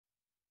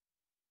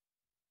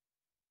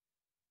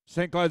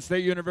St. Cloud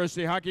State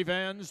University hockey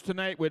fans,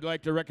 tonight we'd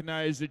like to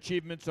recognize the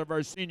achievements of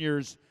our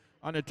seniors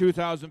on the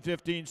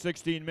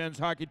 2015-16 men's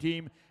hockey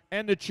team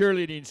and the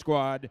cheerleading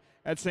squad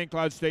at St.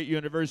 Cloud State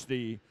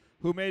University,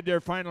 who made their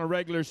final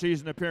regular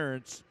season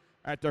appearance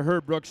at the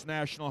Herb Brooks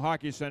National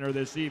Hockey Center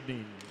this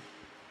evening.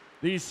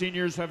 These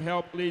seniors have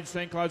helped lead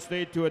St. Cloud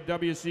State to a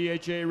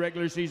WCHA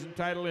regular season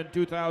title in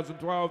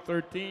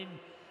 2012-13,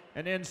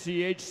 an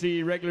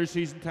NCHC regular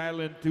season title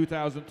in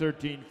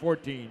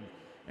 2013-14,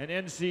 an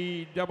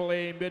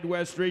NCAA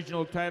Midwest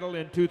Regional title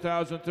in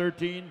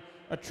 2013,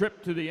 a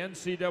trip to the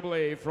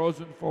NCAA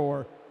Frozen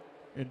Four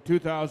in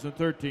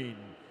 2013,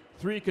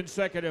 3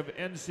 consecutive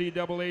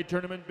NCAA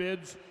tournament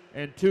bids,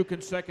 and 2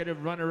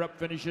 consecutive runner-up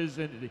finishes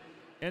in the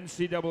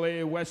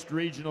NCAA West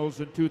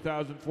Regionals in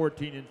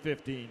 2014 and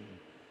 15.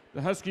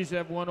 The Huskies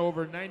have won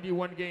over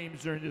 91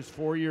 games during this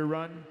 4-year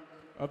run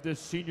of this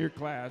senior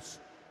class,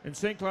 and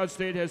St. Cloud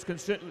State has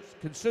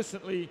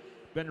consistently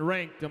been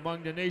ranked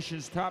among the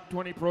nation's top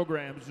 20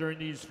 programs during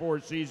these 4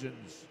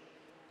 seasons.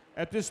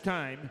 At this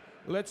time,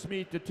 let's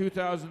meet the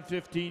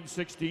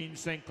 2015-16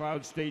 St.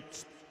 Cloud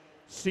State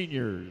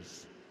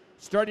seniors.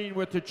 Starting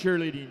with the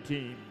cheerleading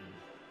team,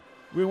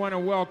 we want to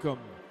welcome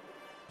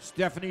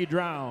Stephanie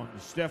Drown.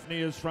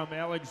 Stephanie is from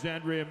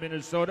Alexandria,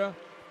 Minnesota,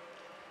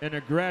 and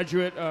a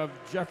graduate of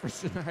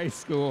Jefferson High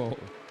School.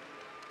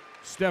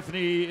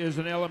 Stephanie is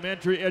an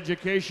elementary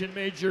education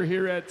major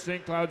here at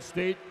St. Cloud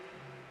State.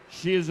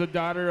 She is a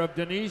daughter of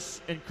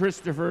Denise and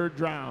Christopher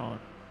Drown.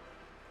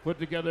 Put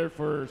together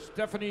for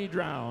Stephanie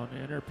Drown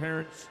and her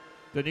parents,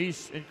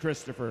 Denise and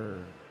Christopher.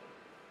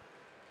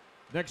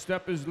 Next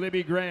up is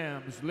Libby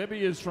Grams.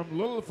 Libby is from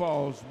Little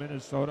Falls,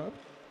 Minnesota,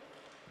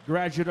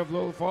 graduate of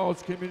Little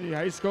Falls Community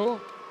High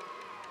School.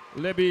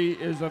 Libby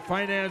is a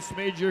finance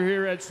major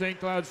here at St.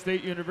 Cloud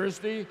State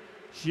University.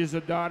 She is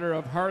a daughter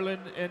of Harlan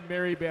and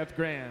Mary Beth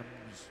Grams.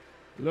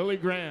 Lily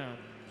Grams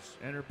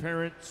and her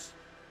parents,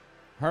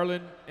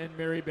 Harlan and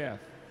Mary Beth.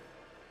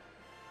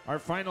 Our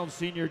final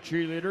senior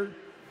cheerleader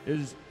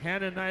is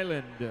Hannah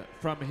Nyland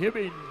from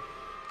Hibbing,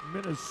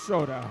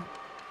 Minnesota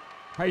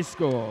High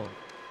School.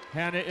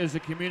 Hannah is a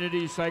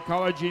community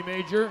psychology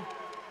major.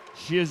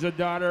 She is a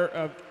daughter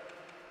of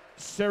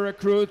Sarah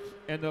Kruth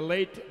and the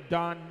late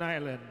Don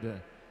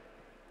Nyland.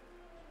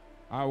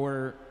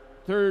 Our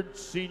third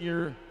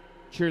senior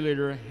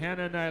cheerleader,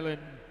 Hannah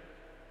Nyland,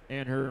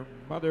 and her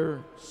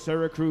mother,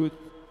 Sarah Kruth.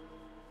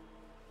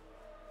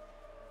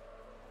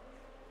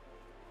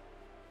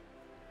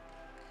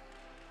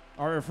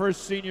 Our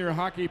first senior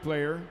hockey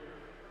player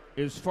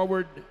is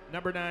forward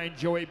number 9,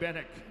 Joey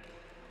Bennick.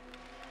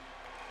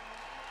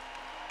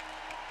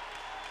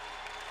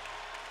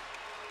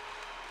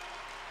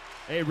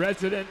 A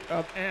resident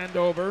of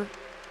Andover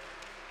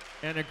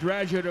and a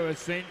graduate of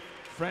St.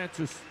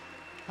 Francis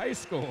High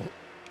School.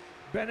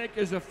 Bennick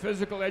is a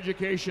physical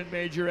education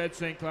major at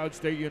St. Cloud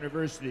State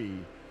University.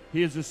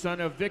 He is the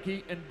son of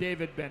Vicki and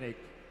David Bennick.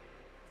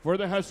 For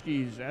the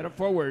Huskies, at a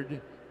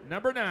forward,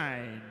 number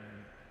 9,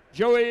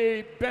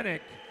 Joey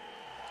Bennick.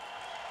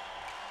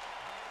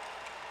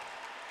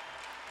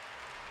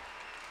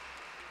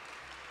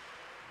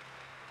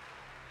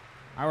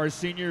 Our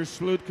senior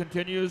salute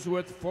continues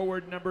with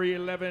forward number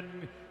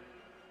 11,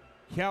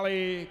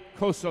 Callie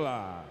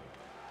Kosala.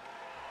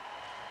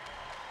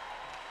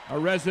 A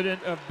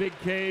resident of Big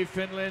K,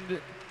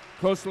 Finland,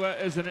 Kosala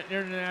is an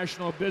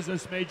international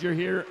business major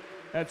here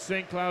at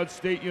St. Cloud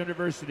State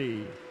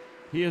University.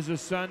 He is the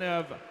son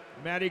of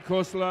Matti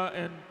Kosala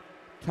and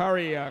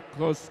Tarja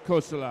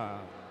Kosala.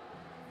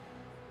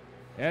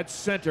 At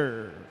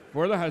center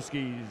for the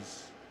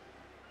Huskies,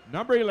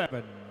 number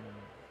 11,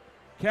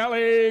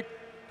 Callie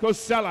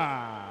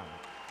Kosala.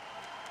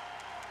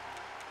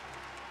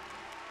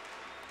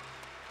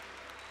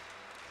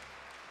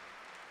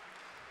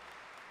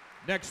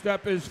 Next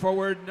up is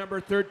forward number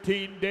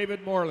 13,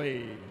 David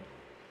Morley.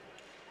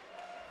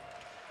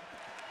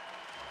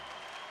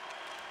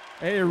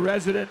 A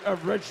resident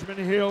of Richmond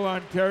Hill,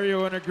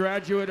 Ontario, and a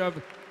graduate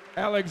of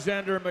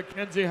Alexander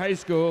Mackenzie High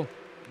School.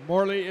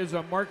 Morley is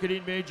a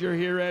marketing major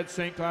here at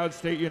St. Cloud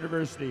State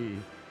University.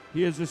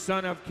 He is the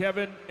son of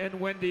Kevin and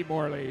Wendy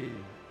Morley.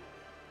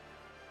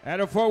 At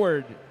a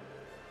forward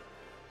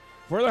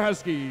for the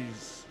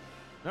Huskies,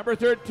 number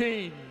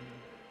 13,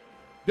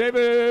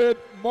 David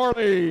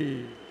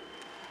Morley.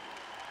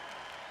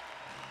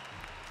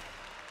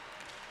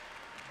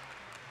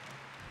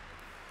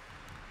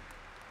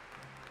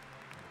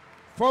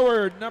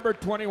 Forward number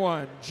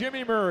 21,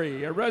 Jimmy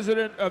Murray, a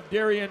resident of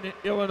Darien,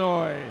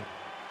 Illinois,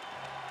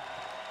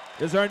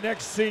 is our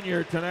next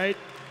senior tonight,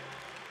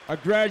 a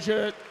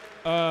graduate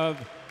of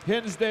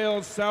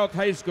Hinsdale South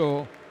High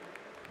School.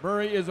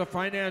 Murray is a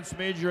finance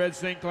major at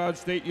St. Cloud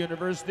State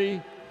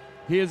University.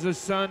 He is the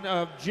son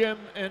of Jim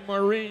and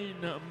Maureen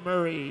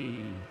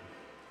Murray.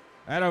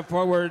 And a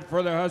forward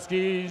for the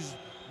Huskies,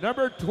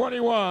 number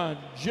 21,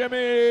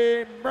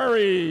 Jimmy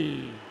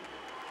Murray.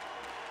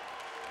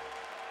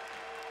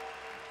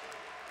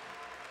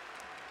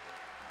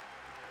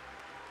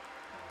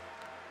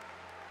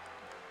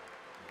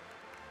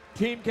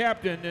 Team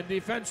captain and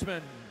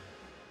defenseman,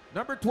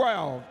 Number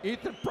 12,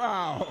 Ethan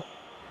Prow,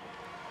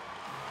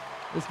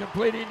 is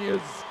completing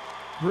his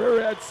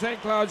career at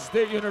St. Cloud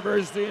State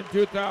University in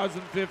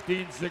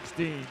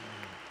 2015-16.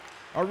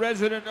 A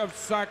resident of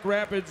Sauk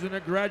Rapids and a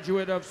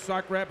graduate of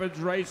Sauk Rapids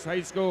Rice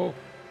High School,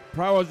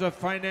 Prow is a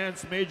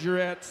finance major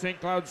at St.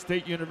 Cloud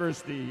State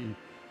University.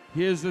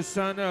 He is the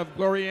son of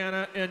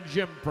Gloriana and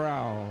Jim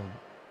Prow.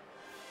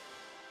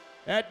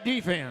 At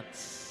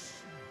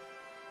defense,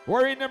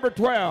 wearing number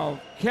 12,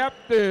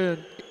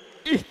 Captain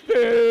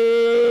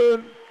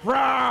Ethan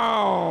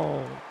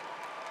Prow.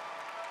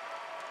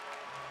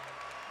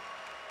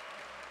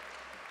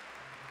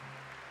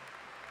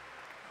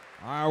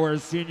 Our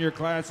senior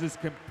class is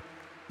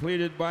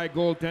completed by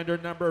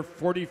goaltender number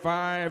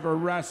 45,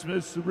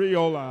 Erasmus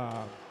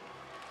Riola.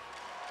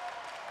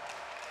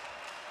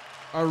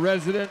 A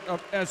resident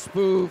of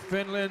Espoo,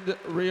 Finland,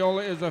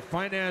 Riola is a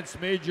finance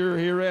major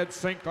here at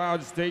St.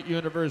 Cloud State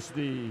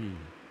University.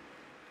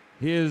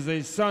 He is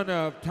a son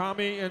of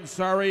Tommy and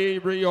Sari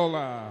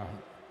Riola.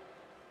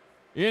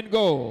 In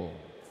goal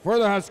for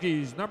the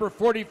Huskies, number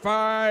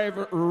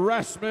 45,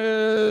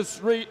 Rasmus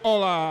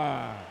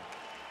Riola.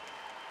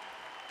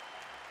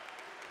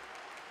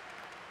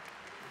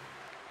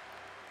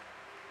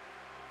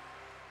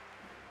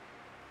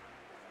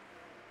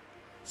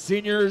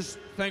 Seniors,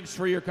 thanks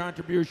for your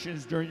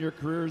contributions during your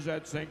careers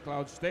at St.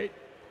 Cloud State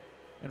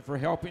and for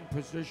helping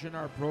position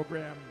our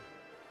program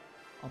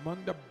among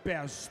the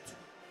best,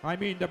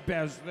 the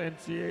best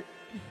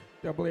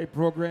NCAA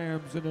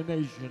programs in the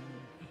nation.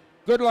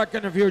 Good luck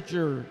in the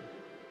future,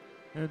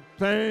 and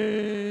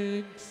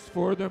thanks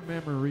for the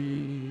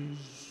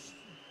memories.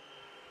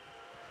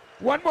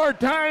 One more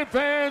time,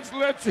 fans,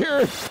 let's hear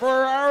it for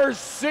our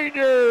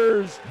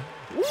seniors.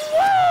 Woo!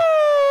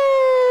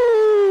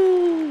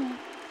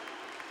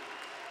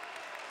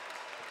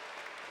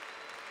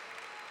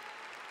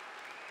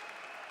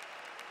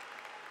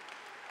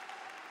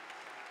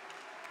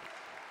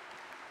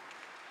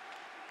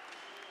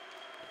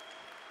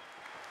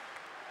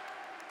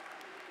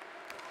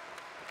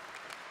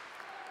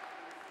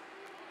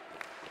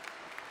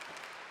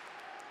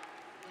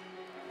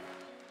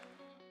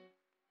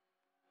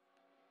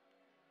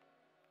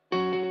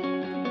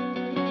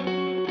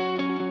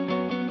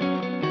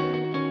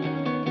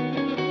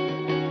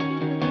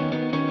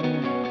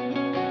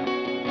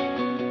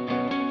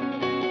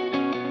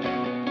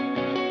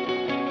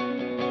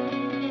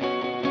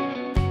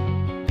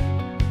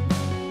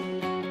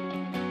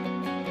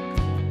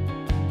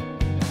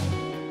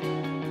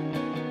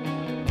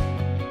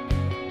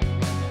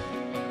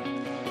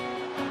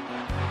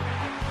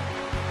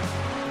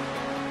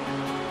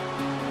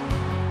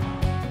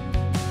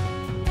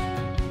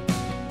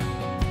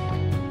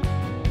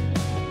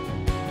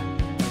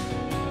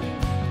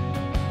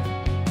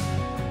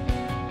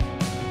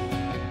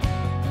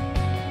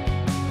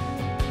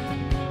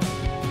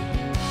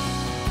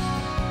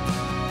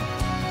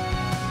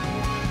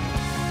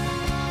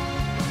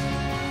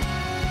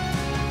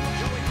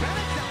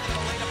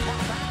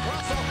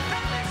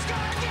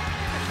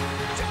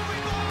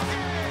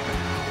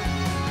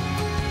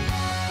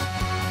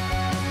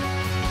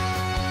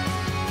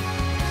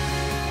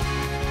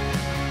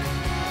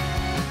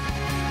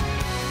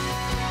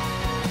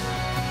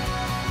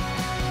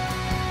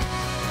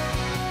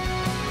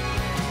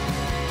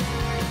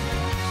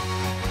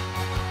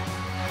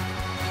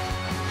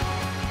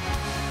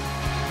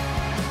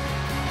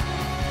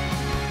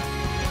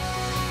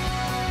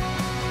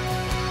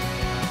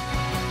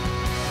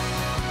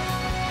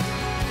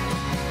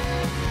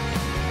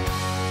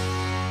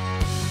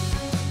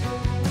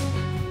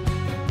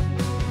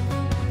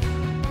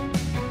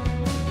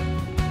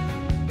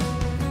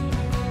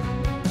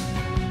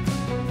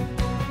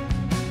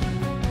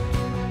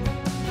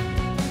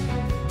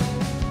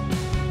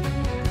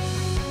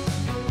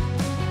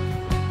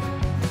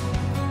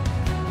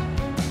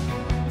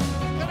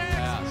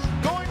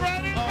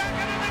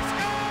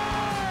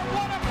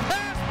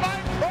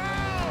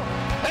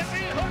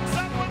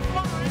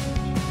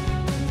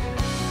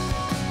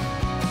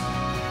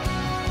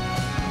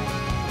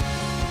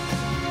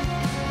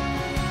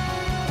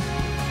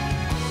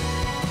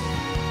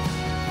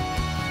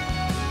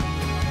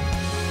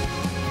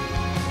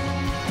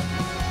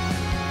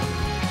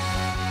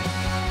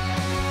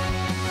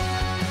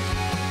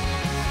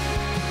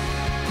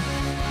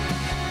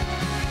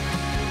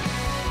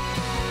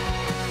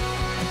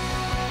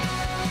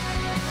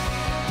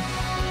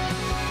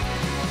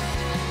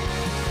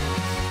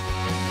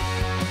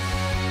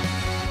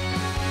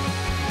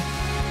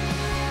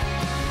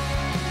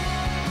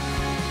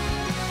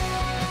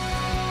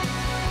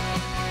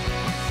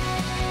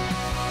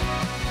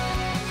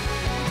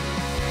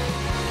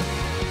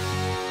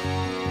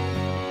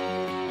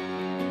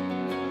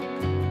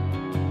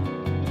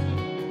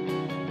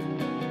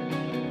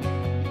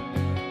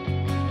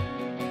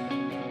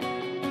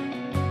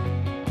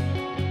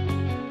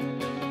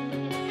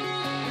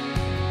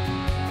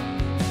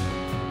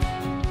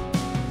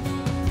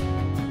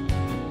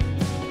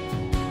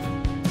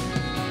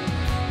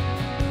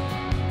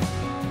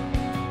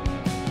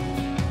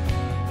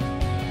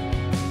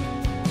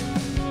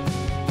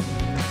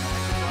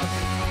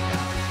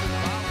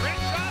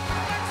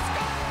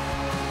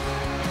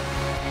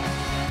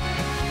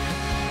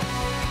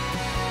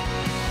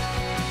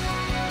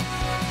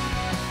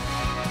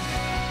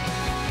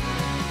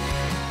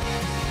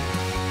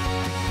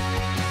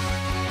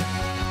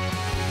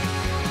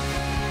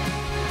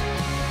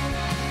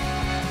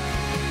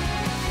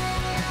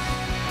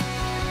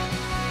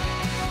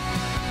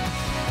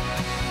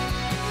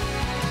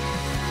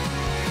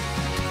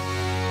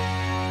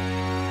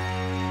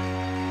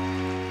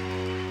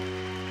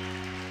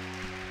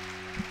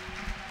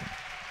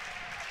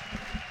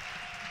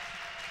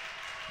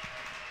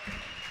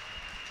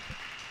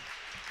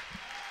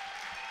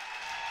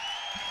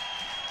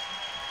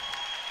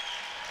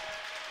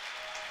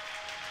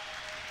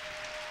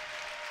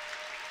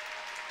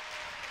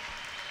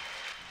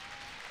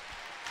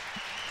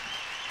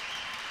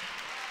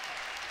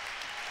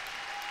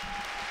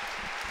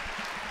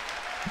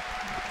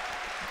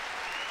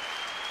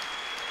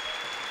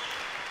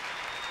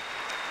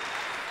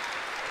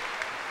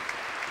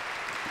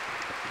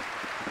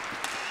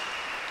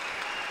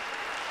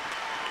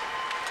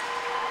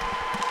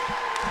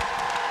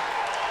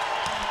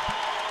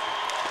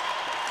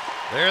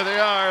 There they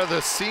are,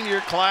 the senior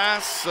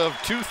class of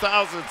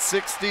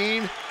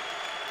 2016.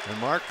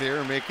 And Mark, they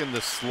are making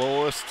the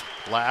slowest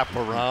lap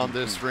around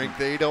this rink.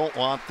 They don't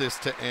want this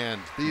to end.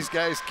 These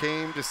guys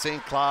came to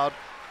St. Cloud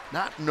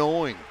not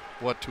knowing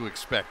what to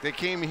expect. They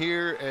came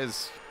here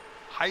as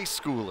high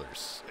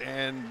schoolers,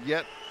 and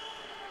yet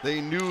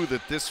they knew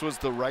that this was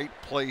the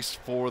right place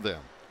for them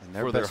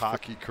for their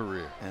hockey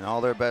career. And all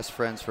their best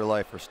friends for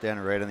life were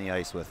standing right on the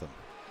ice with them.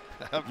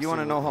 Absolutely. You want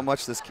to know how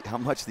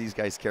much these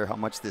guys care, how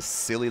much this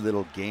silly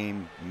little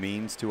game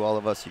means to all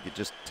of us? You could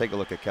just take a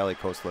look at Kelly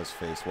Kostla's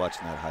face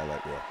watching that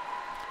highlight reel.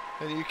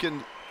 And you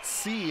can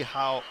see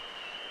how,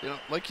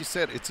 like you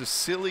said, it's a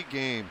silly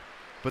game,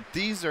 but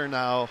these are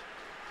now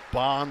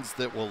bonds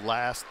that will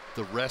last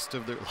the rest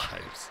of their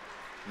lives.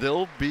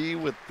 They'll be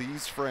with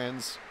these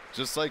friends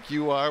just like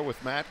you are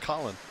with Matt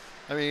Cullen.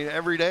 I mean,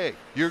 every day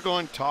you're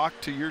going to talk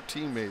to your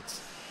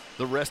teammates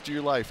the rest of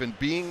your life, and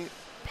being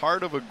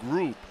part of a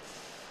group,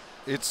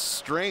 it's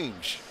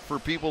strange for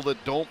people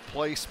that don't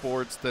play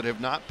sports, that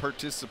have not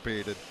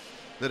participated,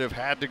 that have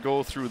had to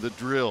go through the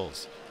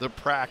drills, the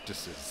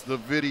practices, the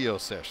video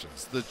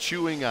sessions, the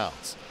chewing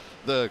outs,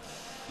 the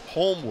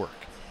homework,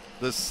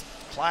 this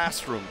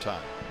classroom time.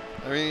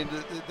 I mean,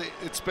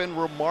 it's been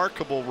a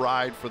remarkable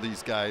ride for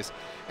these guys.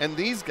 And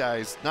these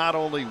guys not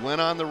only went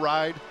on the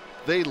ride,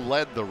 they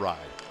led the ride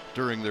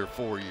during their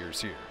 4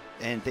 years here.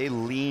 And they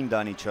leaned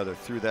on each other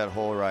through that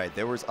whole ride.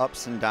 There was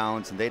ups and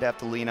downs, and they'd have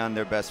to lean on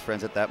their best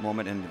friends at that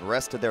moment, and the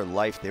rest of their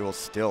life they will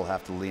still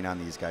have to lean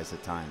on these guys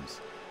at times.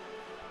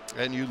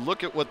 And you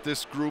look at what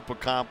this group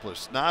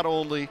accomplished, not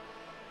only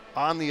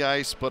on the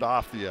ice but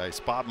off the ice.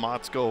 Bob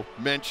Motzko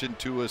mentioned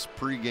to us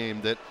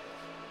pregame that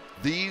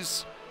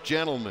these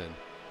gentlemen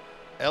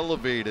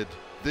elevated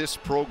this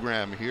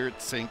program here at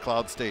St.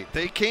 Cloud State.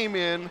 They came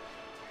in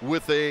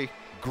with a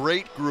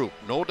great group,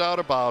 no doubt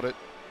about it.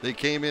 They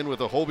came in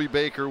with a Hobey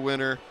Baker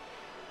winner,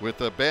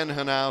 with a Ben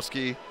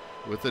Hanowski,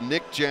 with a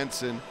Nick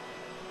Jensen,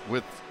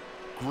 with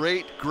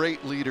great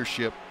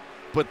leadership,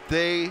 but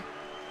they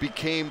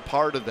became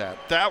part of that.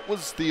 That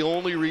was the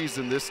only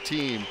reason this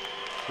team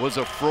was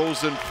a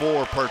Frozen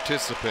Four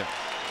participant,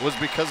 was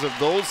because of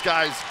those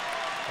guys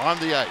on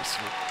the ice.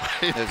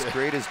 As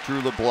great as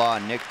Drew LeBlanc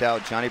and Nick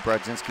Dowd, Johnny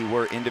Brodzinski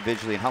were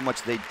individually, and how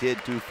much they did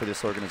do for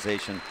this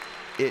organization,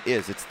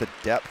 it's the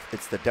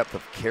depth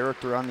of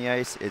character on the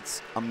ice.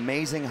 It's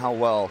amazing how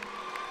well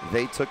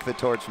they took the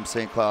torch from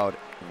St. Cloud,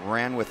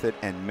 ran with it,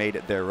 and made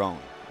it their own.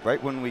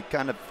 Right when we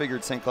kind of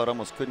figured St. Cloud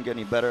almost couldn't get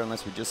any better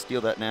unless we just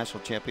steal that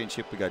national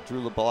championship, we got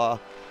Drew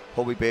LeBlanc,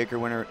 Hobey Baker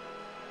winner,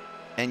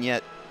 and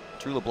yet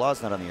Drew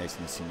LeBlanc's not on the ice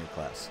in the senior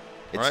class.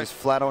 It's just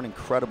flat out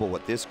incredible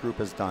what this group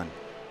has done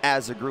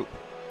as a group.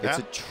 It's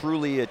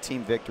truly a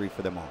team victory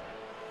for them all.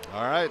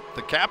 All right,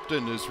 the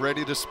captain is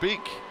ready to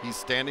speak. He's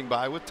standing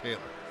by with Taylor.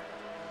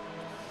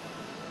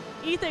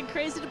 Ethan,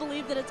 crazy to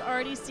believe that it's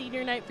already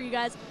senior night for you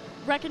guys.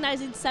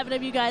 Recognizing 7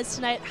 of you guys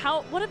tonight,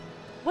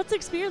 what's the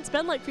experience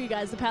been like for you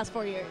guys the past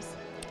 4 years?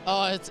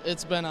 Oh,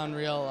 it's been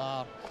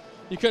unreal.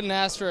 You couldn't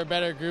ask for a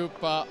better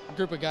group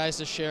of guys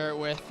to share it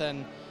with,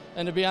 and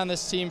to be on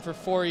this team for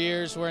 4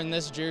 years wearing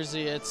this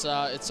jersey, it's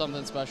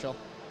something special.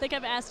 I think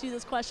I've asked you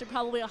this question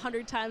probably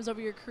 100 times over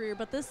your career,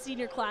 but this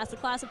senior class, the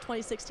class of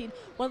 2016,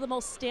 one of the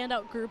most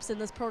standout groups in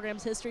this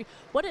program's history.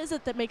 What is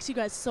it that makes you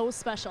guys so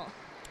special?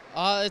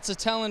 It's a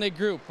talented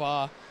group.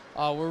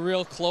 We're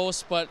real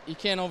close, but you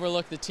can't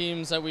overlook the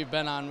teams that we've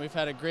been on. We've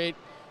had a great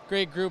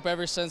group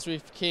ever since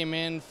we came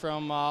in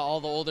from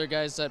all the older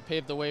guys that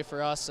paved the way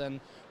for us,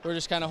 and we're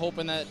just kind of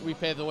hoping that we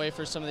pave the way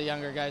for some of the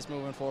younger guys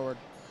moving forward.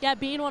 Yeah,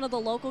 being one of the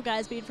local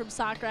guys, being from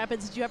Sauk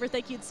Rapids, did you ever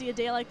think you'd see a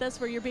day like this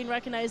where you're being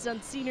recognized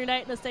on senior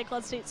night in a St.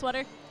 Cloud State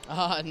sweater?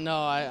 No,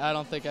 I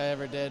don't think I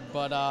ever did,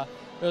 but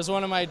it was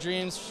one of my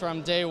dreams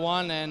from day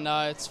one, and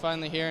it's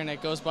finally here, and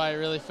it goes by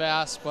really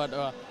fast,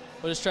 but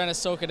we're just trying to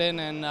soak it in,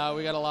 and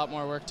we got a lot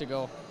more work to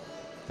go.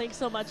 Thanks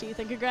so much,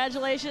 Ethan.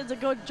 Congratulations, and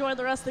go join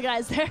the rest of the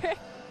guys there.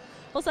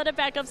 We'll send it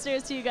back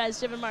upstairs to you guys,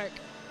 Jim and Mark.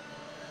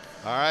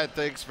 All right,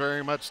 thanks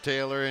very much,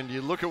 Taylor. And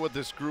you look at what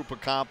this group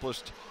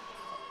accomplished,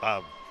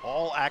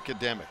 all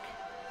academic.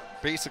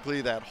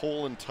 Basically, that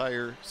whole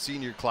entire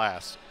senior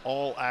class,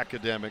 all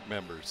academic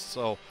members.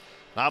 So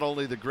not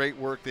only the great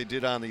work they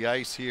did on the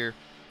ice here,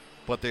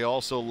 but they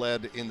also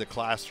led in the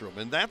classroom.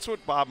 And that's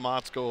what Bob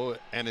Motzko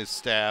and his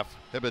staff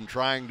have been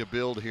trying to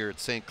build here at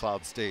St.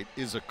 Cloud State,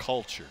 is a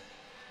culture.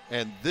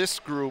 And this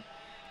group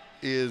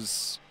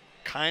is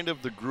kind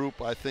of the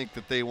group I think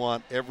that they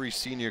want every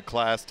senior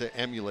class to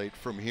emulate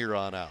from here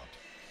on out.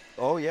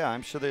 Oh yeah,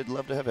 I'm sure they'd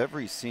love to have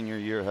every senior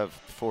year have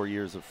 4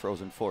 years of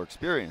Frozen Four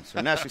experience,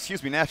 or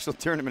national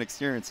tournament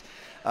experience.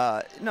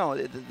 No,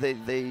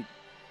 they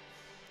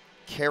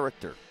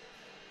character,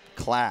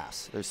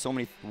 class. There's so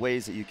many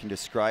ways that you can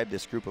describe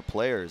this group of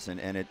players, and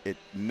it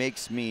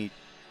makes me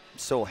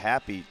so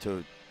happy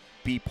to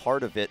be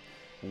part of it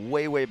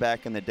way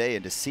back in the day,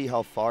 and to see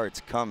how far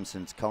it's come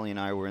since Cully and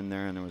I were in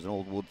there, and there was an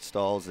old wood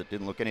stalls that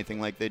didn't look anything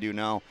like they do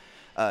now.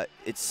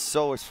 It's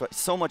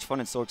so much fun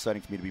and so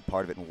exciting for me to be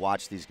part of it and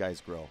watch these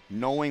guys grow,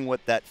 knowing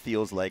what that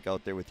feels like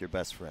out there with your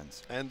best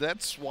friends. And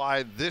that's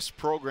why this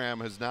program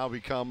has now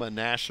become a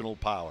national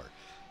power.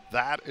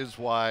 That is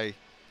why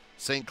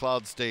St.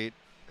 Cloud State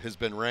has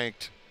been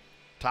ranked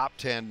top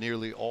 10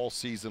 nearly all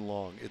season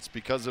long. It's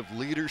because of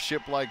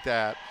leadership like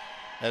that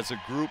as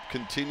a group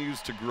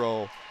continues to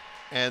grow.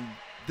 And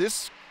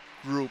this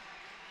group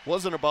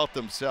wasn't about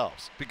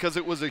themselves because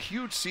it was a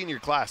huge senior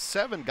class,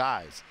 7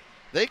 guys.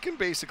 They can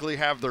basically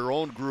have their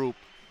own group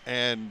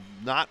and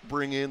not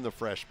bring in the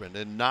freshmen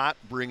and not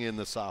bring in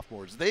the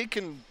sophomores. They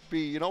can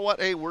be, you know what,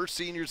 hey, we're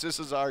seniors, this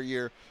is our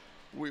year.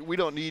 We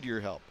don't need your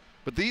help.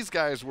 But these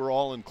guys were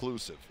all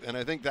inclusive, and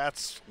I think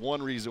that's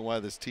one reason why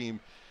this team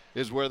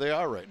is where they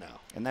are right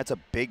now. And that's a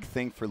big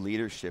thing for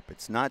leadership.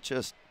 It's not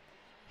just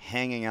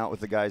hanging out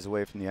with the guys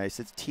away from the ice.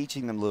 It's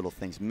teaching them little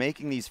things,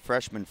 making these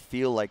freshmen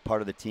feel like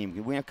part of the team.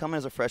 When you come in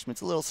as a freshman,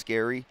 it's a little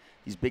scary.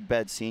 These big,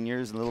 bad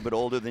seniors, a little bit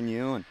older than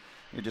you, and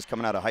you're just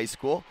coming out of high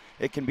school.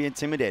 It can be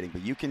intimidating,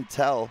 but you can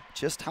tell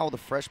just how the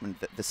freshmen,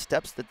 the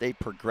steps that they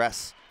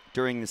progress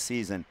during the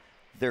season,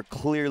 they're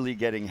clearly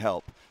getting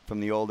help from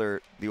the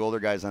older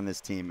guys on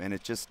this team, and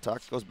it just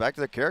goes back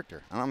to their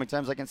character. I don't know how many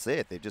times I can say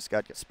it. They've just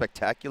got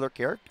spectacular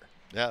character.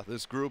 Yeah,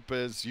 this group,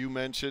 as you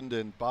mentioned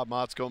and Bob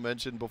Motzko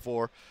mentioned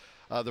before,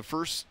 the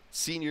first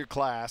senior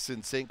class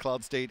in St.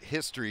 Cloud State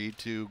history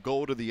to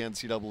go to the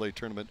NCAA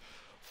tournament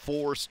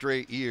 4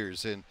 straight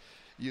years. And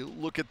you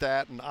look at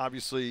that, and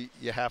obviously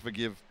you have to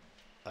give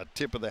a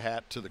tip of the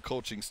hat to the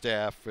coaching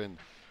staff and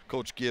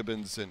Coach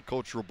Gibbons and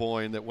Coach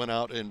Raboyne that went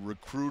out and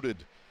recruited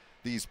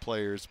these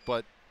players.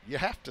 But you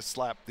have to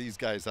slap these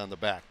guys on the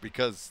back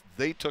because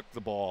they took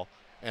the ball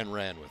and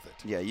ran with it.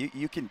 Yeah,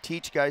 you can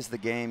teach guys the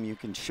game. You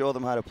can show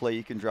them how to play.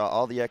 You can draw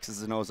all the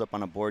X's and O's up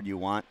on a board you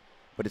want,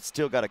 but it's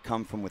still got to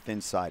come from within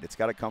inside. It's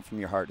got to come from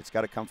your heart. It's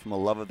got to come from a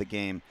love of the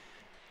game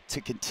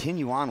to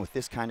continue on with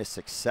this kind of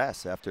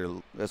success after,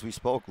 as we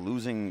spoke,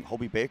 losing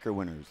Hobie Baker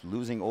winners,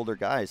 losing older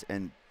guys,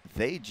 and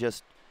they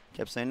just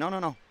kept saying,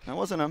 no, that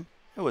wasn't them.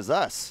 It was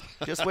us.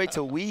 Just wait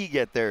till we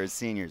get there as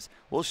seniors.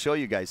 We'll show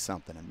you guys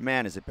something, and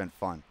man, has it been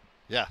fun.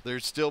 Yeah,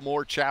 there's still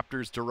more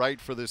chapters to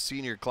write for this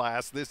senior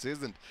class. This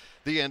isn't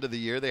the end of the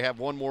year. They have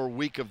one more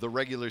week of the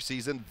regular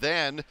season.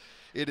 Then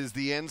it is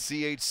the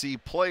NCHC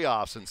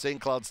playoffs, and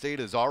St. Cloud State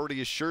has already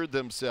assured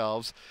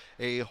themselves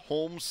a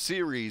home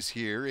series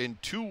here in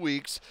 2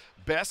 weeks,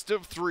 best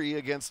of 3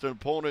 against an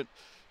opponent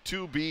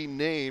to be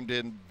named.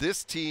 And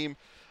this team,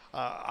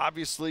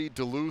 obviously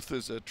Duluth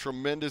is a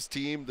tremendous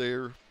team.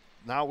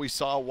 Now we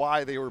saw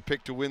why they were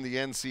picked to win the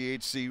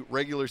NCHC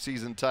regular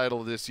season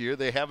title this year.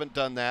 They haven't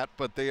done that,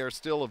 but they are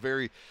still a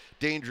very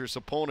dangerous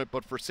opponent.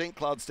 But for St.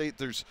 Cloud State,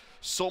 there's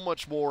so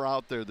much more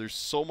out there. There's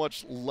so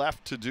much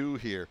left to do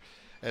here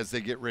as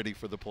they get ready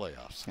for the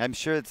playoffs. I'm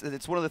sure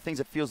it's one of the things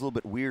that feels a little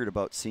bit weird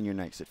about senior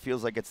nights. It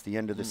feels like it's the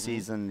end of the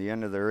season, the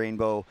end of the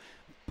rainbow.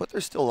 But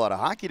there's still a lot of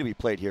hockey to be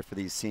played here for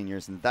these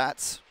seniors, and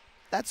that's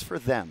for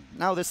them.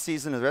 Now this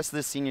season, the rest of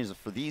the seniors,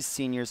 for these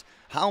seniors,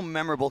 how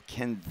memorable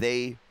can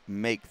they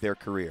make their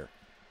career?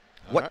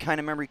 What kind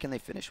of memory can they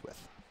finish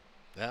with?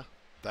 Yeah,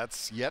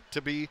 that's yet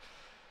to be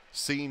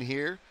seen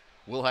here.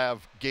 We'll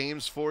have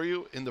games for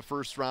you in the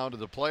first round of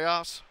the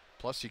playoffs.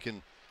 Plus, you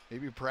can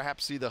maybe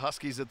perhaps see the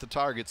Huskies at the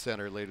Target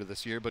Center later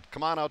this year. But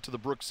come on out to the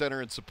Brooks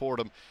Center and support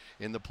them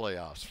in the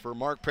playoffs. For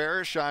Mark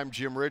Parrish, I'm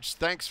Jim Rich.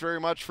 Thanks very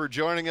much for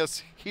joining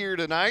us here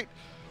tonight.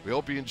 We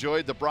hope you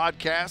enjoyed the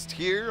broadcast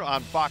here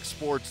on Fox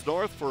Sports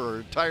North. For our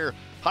entire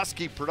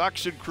Husky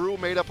production crew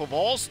made up of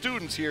all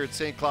students here at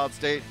St. Cloud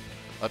State.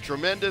 A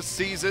tremendous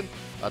season,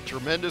 a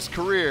tremendous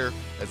career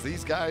as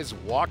these guys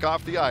walk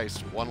off the ice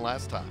one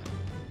last time.